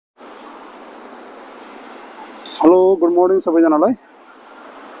Hello good morning सबैजनालाई।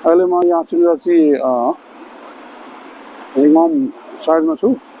 अहिले म यहाँ सिमराची हिङमाम साइडमा छु।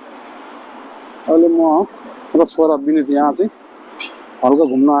 अहिले म र छोरा विनित यहाँ चाहिँ हल्का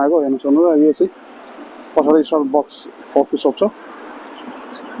घुम्न आएको हेर्नु सक्नु। र यो चाहिँ पछाडि स्टारबक्स कफी सप छ,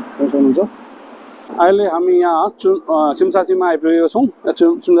 हेर्नुहुन्छ। अहिले हामी यहाँ सिमसाचीमा आइपुगेको छौँ।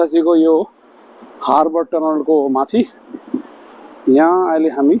 सिमसाचीको यो हार्बर टनलको माथि यहाँ अहिले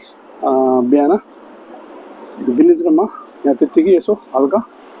हामी बिहान विनित र म यहाँ त्यत्तिकै यसो हल्का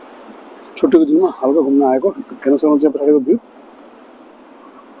छुट्टीको दिनमा हल्का घुम्न आएको। हेर्न सक्नुहुन्छ पछाडिको भ्यू।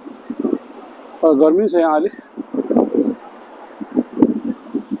 तर गर्मी छ यहाँ अहिले।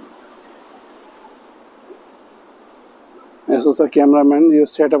 यस्तो छ क्यामेराम्यान, यो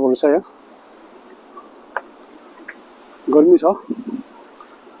सेटअपहरू छ यहाँ। गर्मी छ।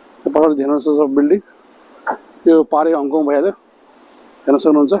 पछाडि हेर्नुहोस् सब बिल्डिङ, यो पारै हङकङ भइहाल्यो। हेर्न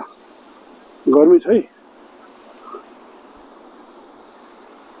सक्नुहुन्छ गर्मी छ है।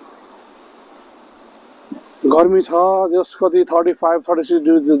 गर्मी छ, जस कति 35-36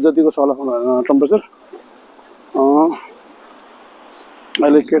 डिग्री जतिको छ होला टेम्परेचर।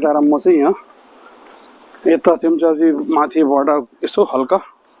 अहिले केटा र म चाहिँ यहाँ यता सिमसाची माथिबाट यसो हल्का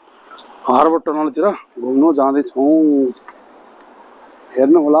हार्बर टनलतिर घुम्नु जाँदैछौँ।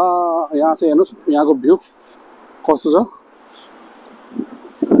 हेर्नु होला यहाँ चाहिँ, हेर्नुहोस् यहाँको भ्यू कस्तो छ।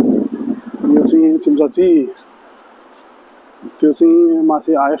 यो चाहिँ सिमसाची, त्यो चाहिँ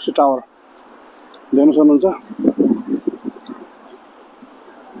माथि आइएफसी टावर देख्न सक्नुहुन्छ।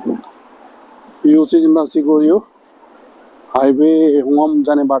 यो चाहिँ सिमसाचीको यो हाइवे हुङम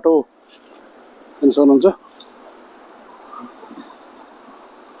जाने बाटो हेर्न सक्नुहुन्छ।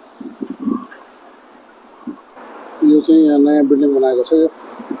 यो चाहिँ यहाँ नयाँ बिल्डिङ बनाएको छ। यो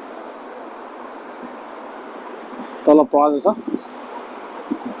तल प्लाजा छ।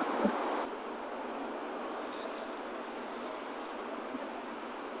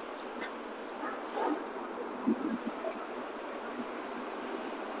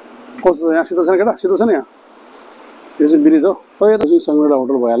 कस्तो छ यहाँ? सिधो छैन केटा, सिधो छैन यहाँ। यो चाहिँ ब्रिज हो। यो चाहिँ सङ्ग्रेडा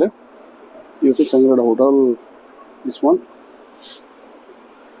होटल भइहाल्यो। यो चाहिँ सङ्ग्रेडा होटल, दिस वान।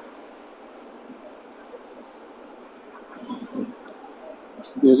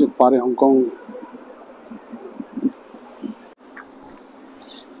 यो चाहिँ पारे हङकङ।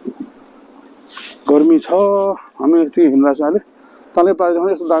 गर्मी छ, हामी यति हिँड्दा चाहिँ अहिले तलै प्लाजा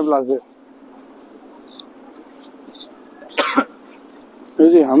देखाउँदा यस्तो दामी लाग्छ। यो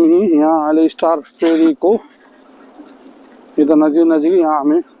चाहिँ हामी यहाँ अहिले स्टार फेरीको यता नजिकै यहाँ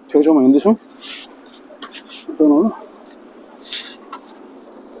हामी छेउछाउमा हिँड्दैछौँ।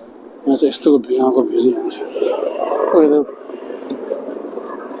 यहाँ चाहिँ यस्तोको भ्यू, यहाँको भ्यू चाहिँ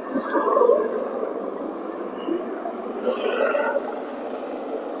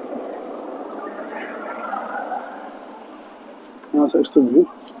यहाँ छ यस्तो भ्यू।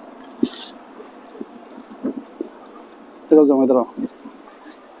 यता जाउँ, यता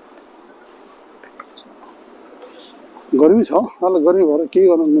गर्मी छ। अहिले गर्मी भएर केही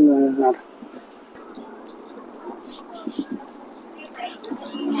गर्नु मिल्दैन यहाँ।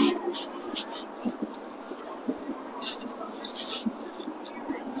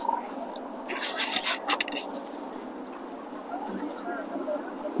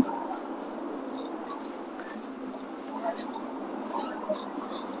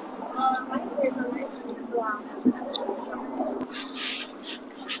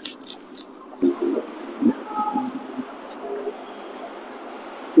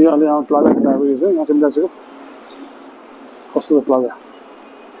 यो अहिले यहाँ प्लाजा आइपुगेको छ। यहाँ सिमसाचीको कस्तो छ प्लाजा?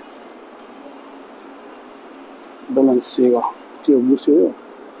 बेलेन्सियागा त्यो गुसी हो,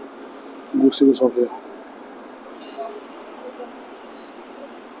 गुसीको सप हो।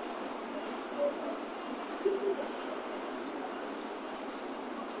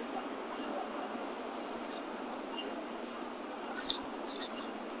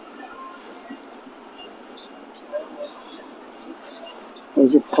 यो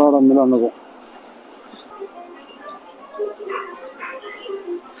चाहिँ प्राडा मिलानको।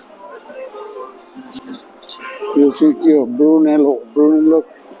 यो चाहिँ के हो? ब्रुनेलो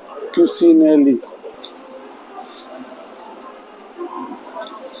क्युसिनेली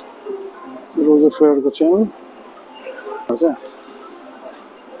रोजर फेडरको च्यानल छ। यो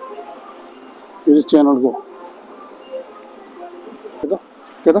चाहिँ च्यानलको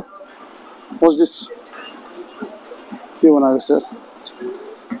के त वाच दिस के बनाएको सर?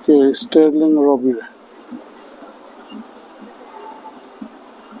 के स्टर्लिङ रबी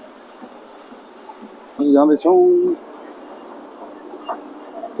जाँदैछौँ।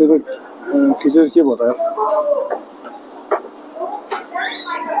 त्यो त खिचेर के भयो त?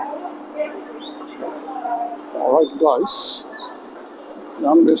 Alright guys,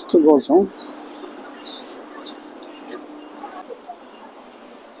 हामीले यस्तो गर्छौँ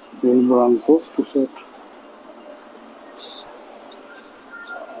हिल ब्रान्डको टी सर्ट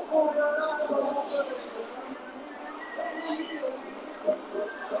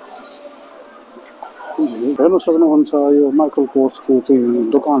हेर्न सक्नुहुन्छ यो माइकल कोर्सको चाहिँ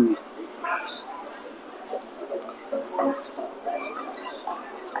दोकान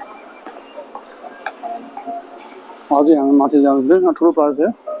अझै हामी माथि जाँदैछौँ यहाँ ठुलो प्लाजा छ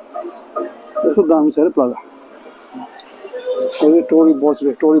यस्तो दामी छ अरे plaza Tory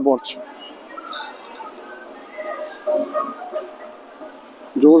Burch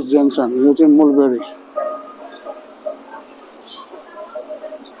George Jansen यो चाहिँ मुलबेरी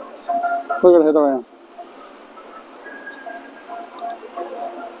कोही बेला यता यहाँ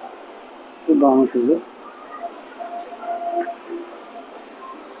दामी थियो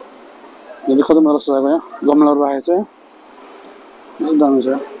यदि खतम गरेर सजाएको यहाँ गमलाहरू राखेको छ एकदम दामी छ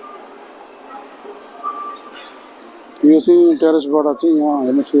यो चाहिँ टेरेसबाट चाहिँ यहाँ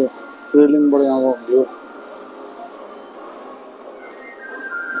हेर्नुहोस् यो रेलिङबाट यहाँको भ्यू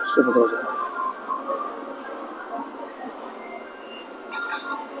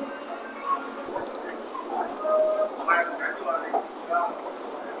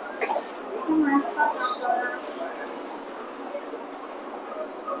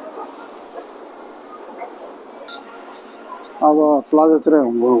अब प्लाजातिर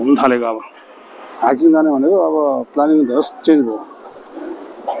घुम्न थालेको अब हाइकिङ जाने भनेको अब प्लानिङ धेरै चेन्ज भयो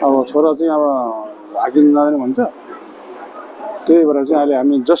अब छोरा चाहिँ अब हाइकिङ जाने भन्छ त्यही भएर चाहिँ अहिले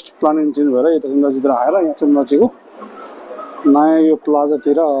हामी जस्ट प्लानिङ चेन्ज भएर यता सिन्दाजीतिर आएर यहाँ चाहिँ नजिकको नयाँ यो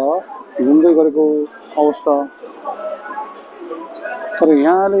प्लाजातिर घुम्दै गरेको अवस्था तर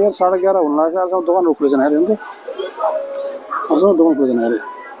यहाँ अहिले यहाँ 11:30 हुन लागेको छ अहिलेसम्म दोकानहरू खुलेको छैन अरे नि त अहिलेसम्म दोकान खुलेको छैन अरे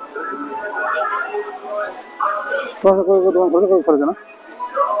कोही दोकान खोल्छ कोही खोलेको छैन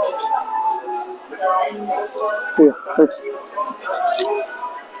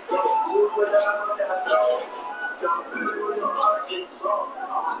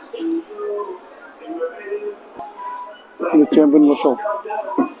यो च्याम्पियनको सप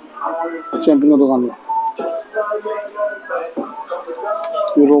च्याम्पियनको दोकान हो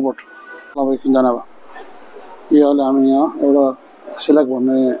यो रोबोट अब एकछिन अब यो अहिले हामी यहाँ एउटा सिलेक्ट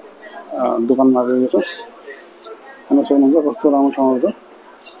भन्ने दोकानमा आएको छ हेर्न सक्नुहुन्छ कस्तो राम्रो ठाउँहरू छ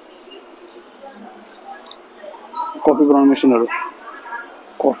कफी बनाउने मेसिनहरू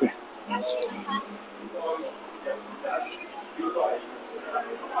कफी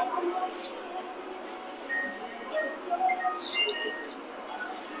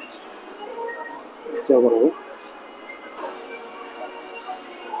त्यहाँबाट हो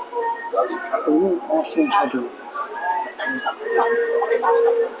अस्ट्रेलियन छाट्यो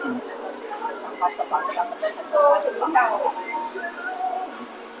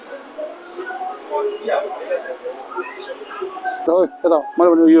यता मैले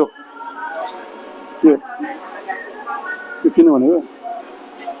भनेको यो किन भनेको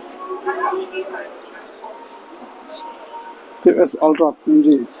त्यो S ultra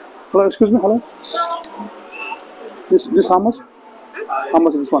G hello excuse me hello this how much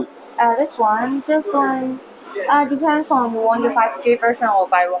is this one this one depends on you want the 5G version or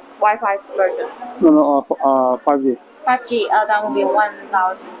by Wi-Fi version. No 5G 5G that will be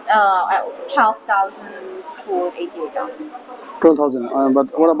 12,000 to $88. 12,000 but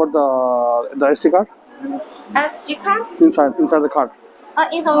what about the SD card SD card inside the card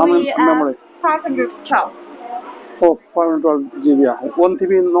is only memory 512. Oh, 512 GB. 1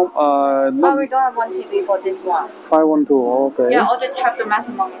 TB no. We don't have 1 TB for this one. 512. Okay. Yeah, all the tab the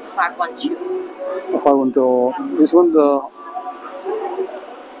maximum is 512. 512. This one the.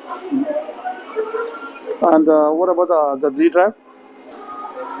 And what about the G drive?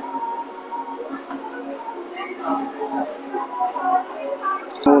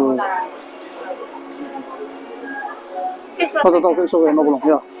 Oh. This one. Okay, it's okay, no problem.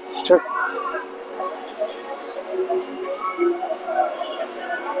 Yeah, check.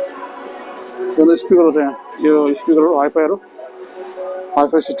 यो स्पिकरहरू छ यहाँ यो स्पिकरहरू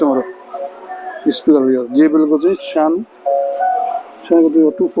hi-fi सिस्टमहरू स्पिकरहरू यो जेबीएलको चाहिँ सानो त्यो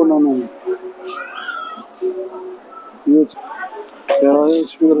 2499 यो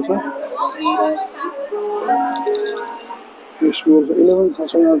स्पिकर छ यो स्पिकर छ 11 छ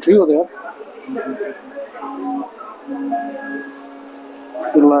यहाँ ठिक हो त यार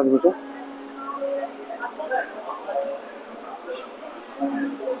यो लागेको छ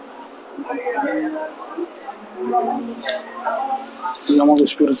Yamaha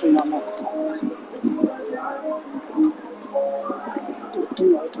स्पिकर छ Yamaha त्यो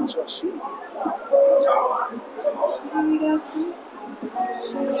आइटम छ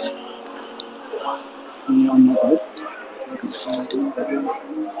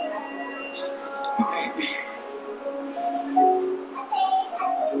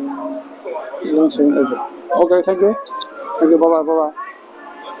Okay, thank you. Thank you. Bye bye. Bye bye.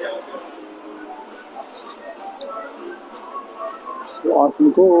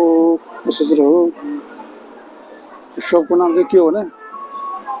 अर्को यसो हो शपको नाम चाहिँ के हो भने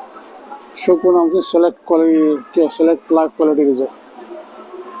शपको नाम चाहिँ सेलेक्ट क्वालिटी के सेलेक्ट लाइफ क्वालिटीको छ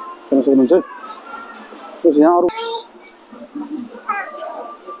हेर्न सक्नुहुन्छ है यहाँ अरू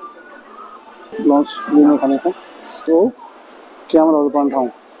लन्च डिनर खाने ठाउँ हो क्यामेराहरू पाउने ठाउँ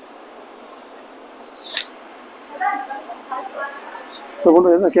तपाईँ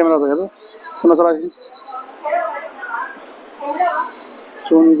हेर्नु क्यामेराहरू हेर्नु कुन चलाएको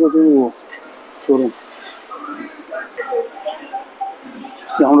सोनीको त्यो सोरुम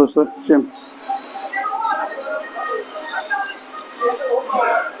हाम्रो सेम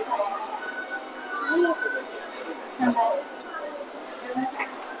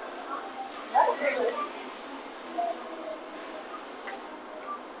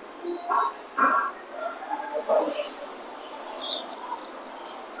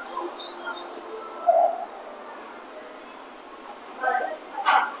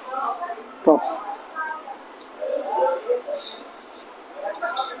टफ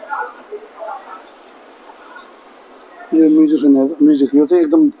यो म्युजिक सुनेको म्युजिक यो चाहिँ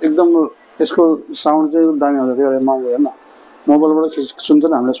एकदम यसको साउन्ड चाहिँ दामी आउँछ त्यो महँगो हेर्न मोबाइलबाट सुन्छ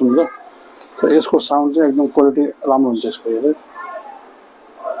नि हामीले सुन्छ तर यसको साउन्ड चाहिँ एकदम क्वालिटी राम्रो हुन्छ यसको यो चाहिँ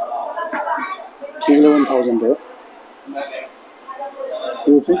 11,000 हो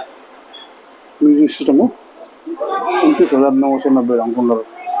यो चाहिँ म्युजिक सिस्टम हो 29,990 हङकङ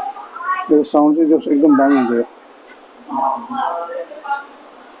यो साउन्ड चाहिँ एकदम दामी हुन्छ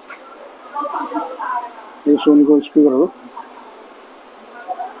यो सोनीको स्पिकरहरू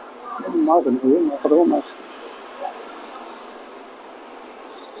मार्क भनेको यो मार्क मार्क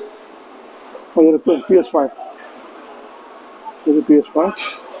यो PS5 यो PS5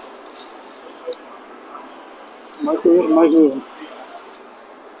 माइक्रो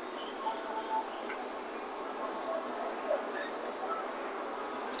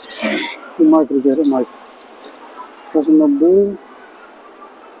माइक रिजर माइक 90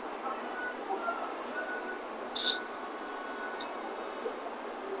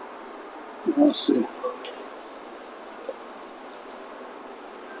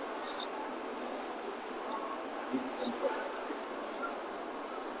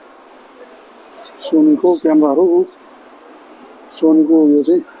 सोनीको क्यामेराहरू सोनीको यो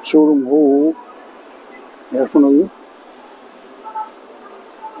चाहिँ सोरुम हो हेडफोनहरू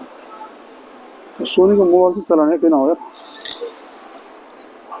सोनीको मोबाइल चाहिँ चलाउने किन हो यार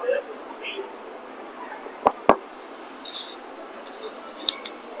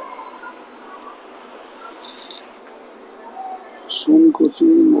सोनीको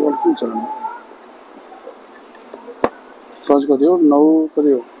चाहिँ मोबाइल किन चलाउने प्राइस कति हो 9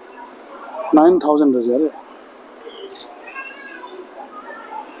 कति हो 9,000 रहेछ अरे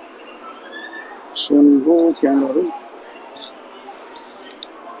सोनीको क्यामेराहरू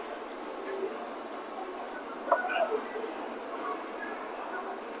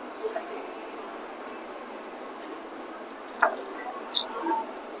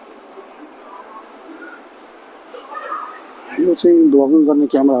यो चाहिँ ब्लगिङ गर्ने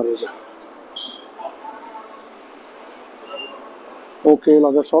क्यामेराहरू छ ओके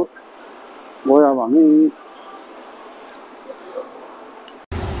लगेर सल गयो अब हामी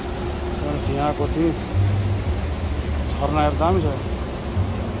यहाँको चाहिँ झरनाहरू दामी छ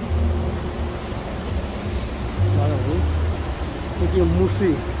त्यो मुसी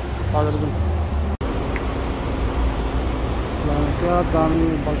हजुर क्या दामी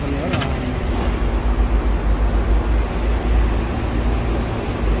बल्कनी हो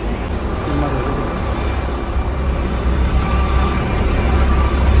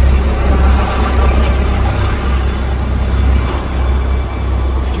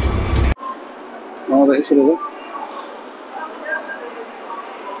यसरी हो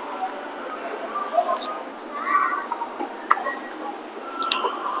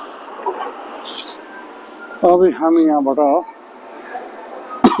अब हामी यहाँबाट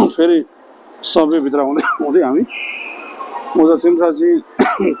फेरि सबवे भित्र हुँदै हामी उता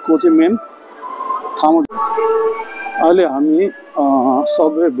सिमसाजीको चाहिँ मेन ठाउँ अहिले हामी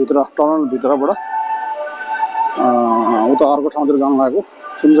सबवे भित्र टनल भित्रबाट उता अर्को ठाउँतिर जान लागेको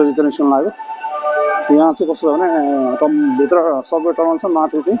सिमसाजी तिर लागेको यहाँ चाहिँ कस्तो छ भने भित्र सबवे टनल छ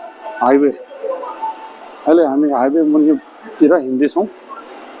माथि चाहिँ हाइवे अहिले हामी हाइवे मुनितिर हिँड्दैछौँ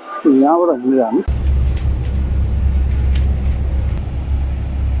यहाँबाट हिँडेर हामी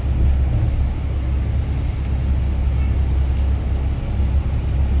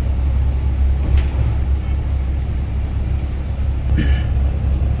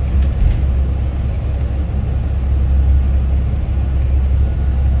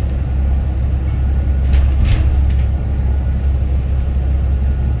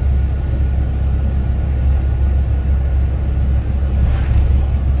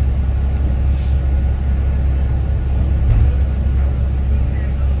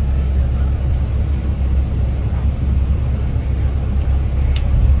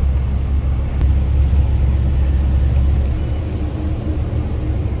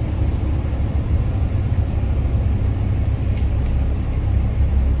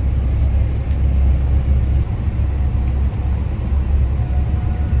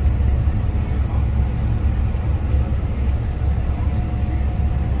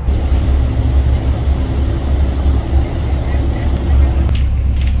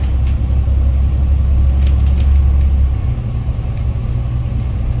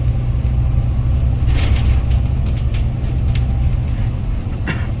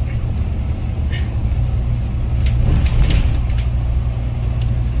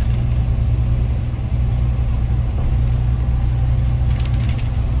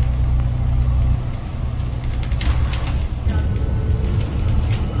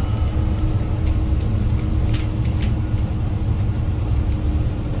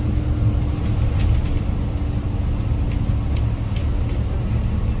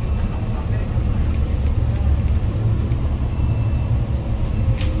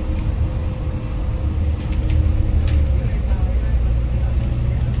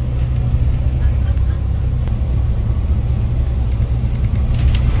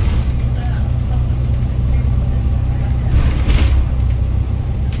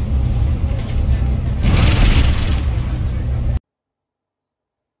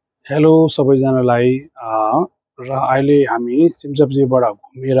हेलो सबैजनालाई र अहिले हामी सिमसाब्जीबाट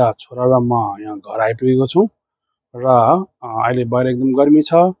घुमेर छोरा र म यहाँ घर आइपुगेको छौँ र अहिले बाहिर एकदम गर्मी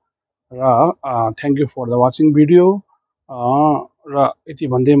छ र thank you for the watching video र यति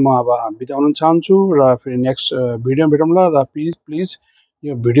भन्दै म अब बिताउन चाहन्छु र फेरि नेक्स्ट भिडियोमा भेटौँला र प्लिज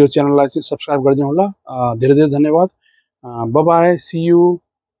यो भिडियो च्यानललाई चाहिँ सब्सक्राइब गरिदिनु होला धेरै धेरै धन्यवाद बाइ बाइ सी यू